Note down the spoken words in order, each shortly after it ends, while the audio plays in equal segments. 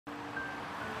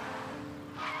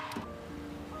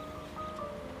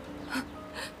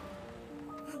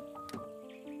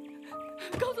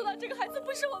这个孩子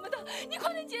不是我们的，你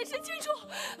快点解释清楚。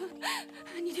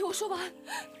你听我说完，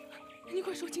你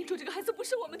快说清楚，这个孩子不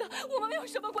是我们的，我们没有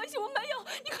什么关系，我们没有。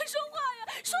你快说话呀，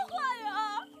说话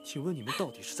呀！请问你们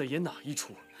到底是在演哪一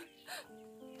出？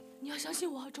你要相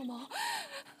信我啊，仲谋，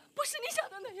不是你想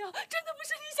的那样，真的不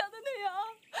是你想的那样。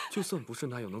就算不是，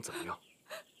那又能怎么样？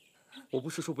我不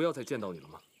是说不要再见到你了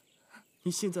吗？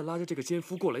你现在拉着这个奸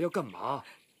夫过来要干嘛？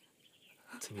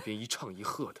在那边一唱一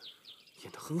和的，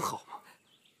演得很好嘛。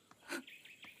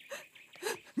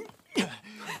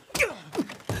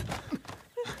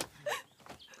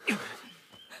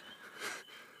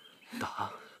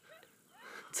打，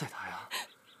再打呀！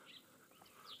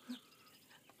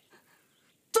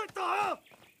再打呀！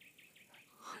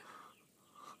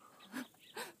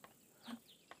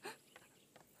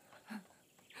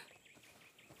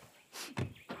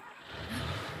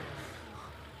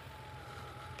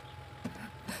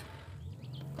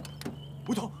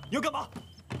吴桐，你要干嘛？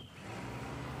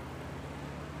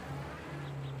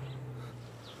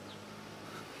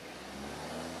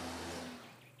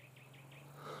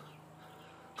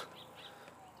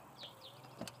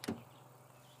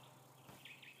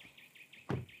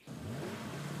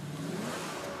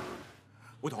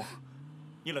吴桐，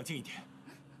你冷静一点，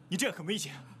你这样很危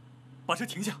险，把车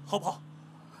停下，好不好？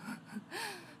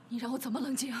你让我怎么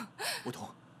冷静？吴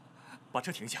桐，把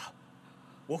车停下，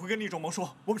我会跟厉仲谋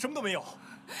说，我们什么都没有。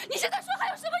你现在说还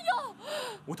有什么用？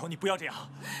吴桐，你不要这样！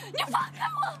你放开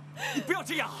我！你不要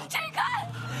这样！支开！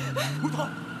吴桐，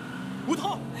吴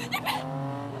桐，你别！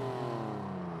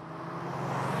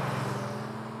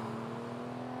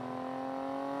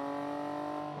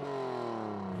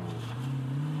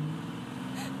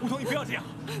吴桐，你不要这样！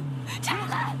支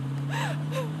开！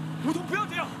吴桐，不要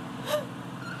这样！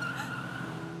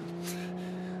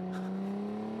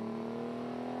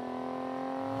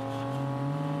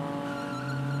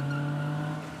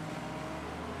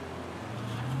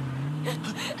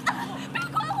别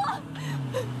管我！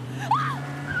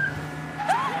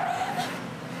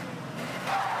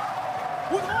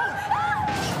吴桐！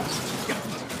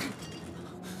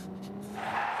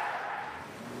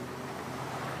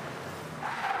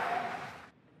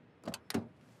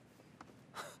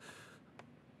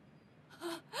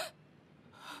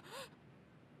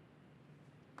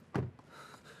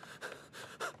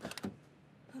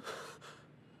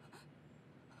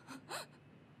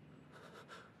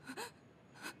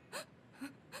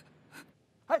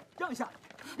哎，让一下，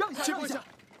让一下，借过一下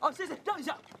啊！谢谢，让一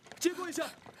下，借过一下。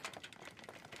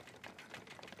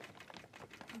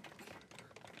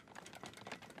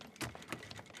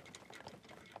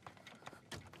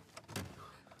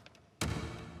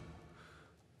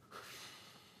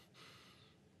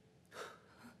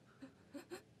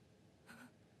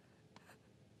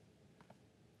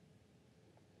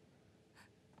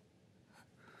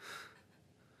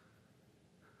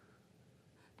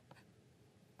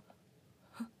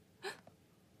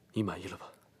你满意了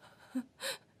吧？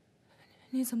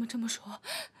你怎么这么说？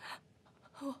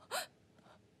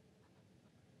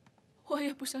我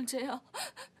也不想这样，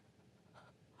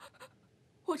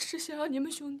我只是想要你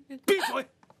们兄弟。闭嘴！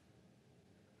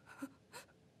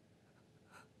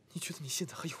你觉得你现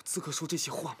在还有资格说这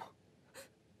些话吗？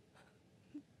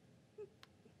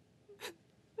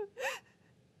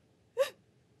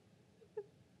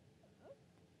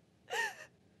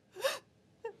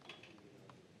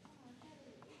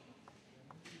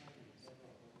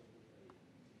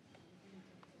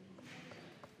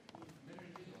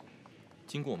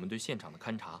经过我们对现场的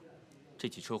勘查，这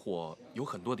起车祸有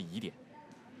很多的疑点。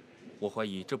我怀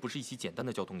疑这不是一起简单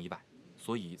的交通意外，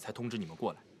所以才通知你们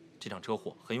过来。这场车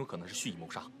祸很有可能是蓄意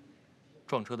谋杀，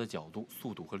撞车的角度、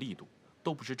速度和力度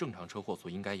都不是正常车祸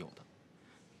所应该有的。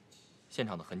现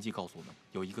场的痕迹告诉我们，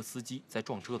有一个司机在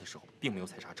撞车的时候并没有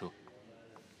踩刹车。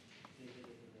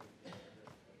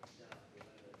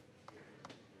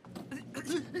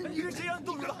你跟谁让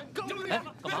动手了？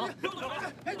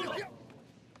哎，干嘛？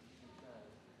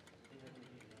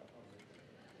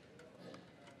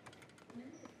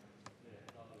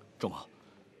仲谋，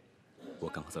我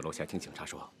刚刚在楼下听警察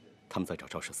说，他们在找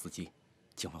肇事司机，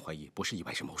警方怀疑不是意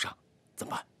外是谋杀，怎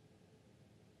么办？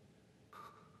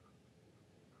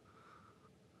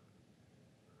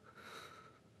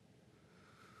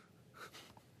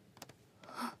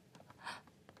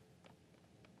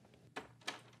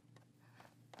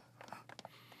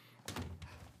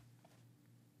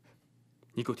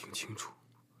你给我听清楚，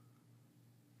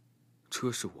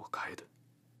车是我开的。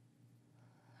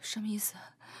什么意思？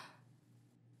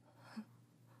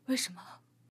为什么？